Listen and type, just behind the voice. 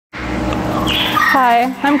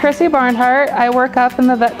Hi, I'm Chrissy Barnhart. I work up in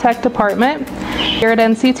the vet tech department here at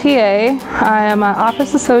NCTA. I am an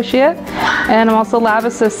office associate and I'm also lab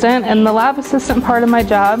assistant, and the lab assistant part of my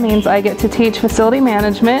job means I get to teach facility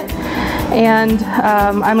management, and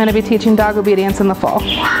I'm going to be teaching dog obedience in the fall.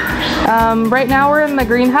 Right now we're in the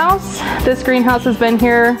greenhouse. This greenhouse has been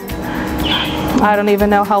here, I don't even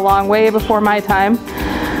know how long, way before my time.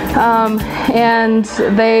 And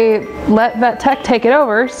they let Vet Tech take it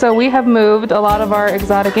over, so we have moved a lot of our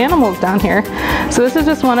exotic animals down here. So this is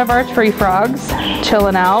just one of our tree frogs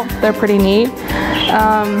chilling out. They're pretty neat.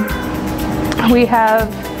 We have,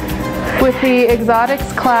 with the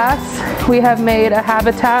exotics class, we have made a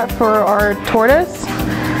habitat for our tortoise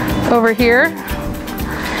over here.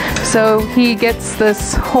 So he gets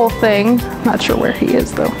this whole thing. Not sure where he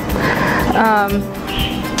is though.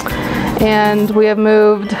 And we have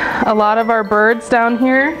moved a lot of our birds down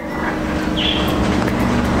here.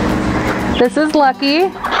 This is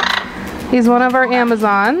Lucky. He's one of our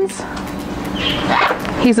Amazons.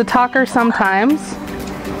 He's a talker sometimes.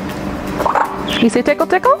 You say tickle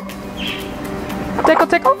tickle? Tickle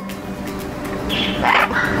tickle?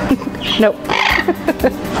 Nope.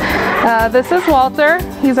 This is Walter.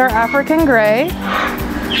 He's our African Gray.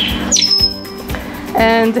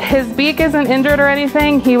 And his beak isn't injured or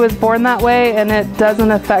anything. He was born that way and it doesn't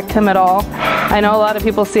affect him at all. I know a lot of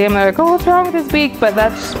people see him and they're like, oh, what's wrong with his beak? But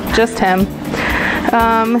that's just him.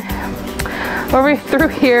 Over through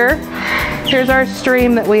here, here's our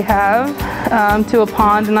stream that we have to a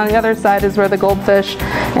pond, and on the other side is where the goldfish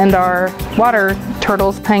and our water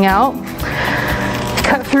turtles hang out.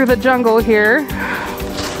 Cut through the jungle here.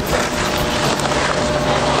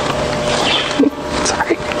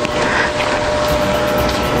 Sorry.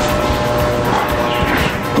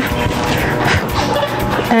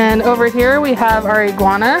 And over here we have our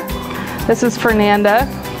iguana. This is Fernanda.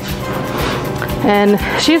 And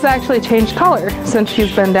she's actually changed color since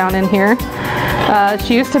she's been down in here.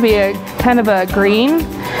 She used to be a kind of a green,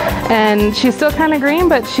 and she's still kind of green,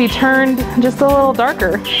 but she turned just a little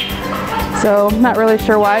darker. So not really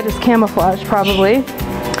sure why, just camouflage probably.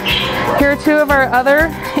 Here are two of our other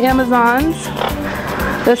Amazons.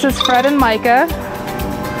 This is Fred and Micah.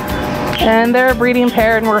 And they're a breeding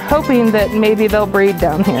pair, and we're hoping that maybe they'll breed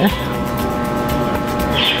down here.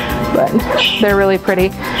 But they're really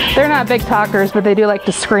pretty. They're not big talkers, but they do like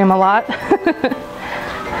to scream a lot.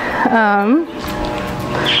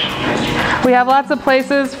 We have lots of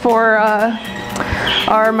places for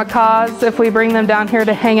our macaws if we bring them down here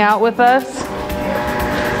to hang out with us.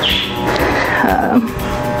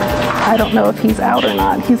 I don't know if he's out or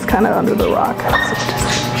not. He's kind of under the rock.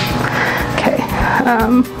 Okay.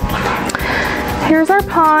 Here's our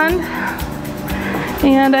pond,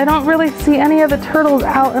 and I don't really see any of the turtles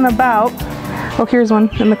out and about. Oh, here's one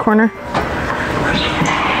in the corner.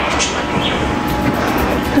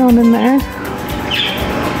 Down in there,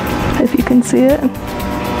 if you can see it.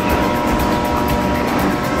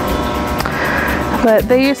 But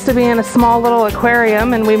they used to be in a small little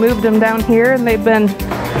aquarium, and we moved them down here, and they've been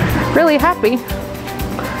really happy.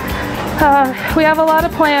 We have a lot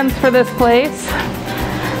of plans for this place.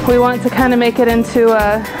 We want to kind of make it into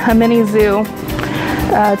a mini zoo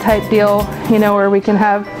type deal, you know, where we can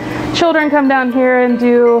have children come down here and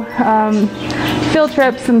do field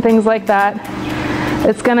trips and things like that.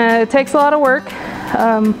 It takes a lot of work,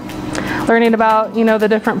 learning about, you know, the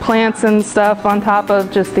different plants and stuff on top of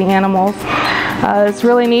just the animals. It's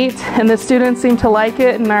really neat, and the students seem to like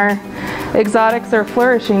it, and our exotics are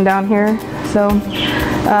flourishing down here. So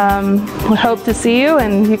we hope to see you,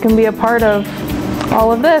 and you can be a part of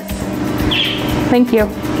all of this. Thank you.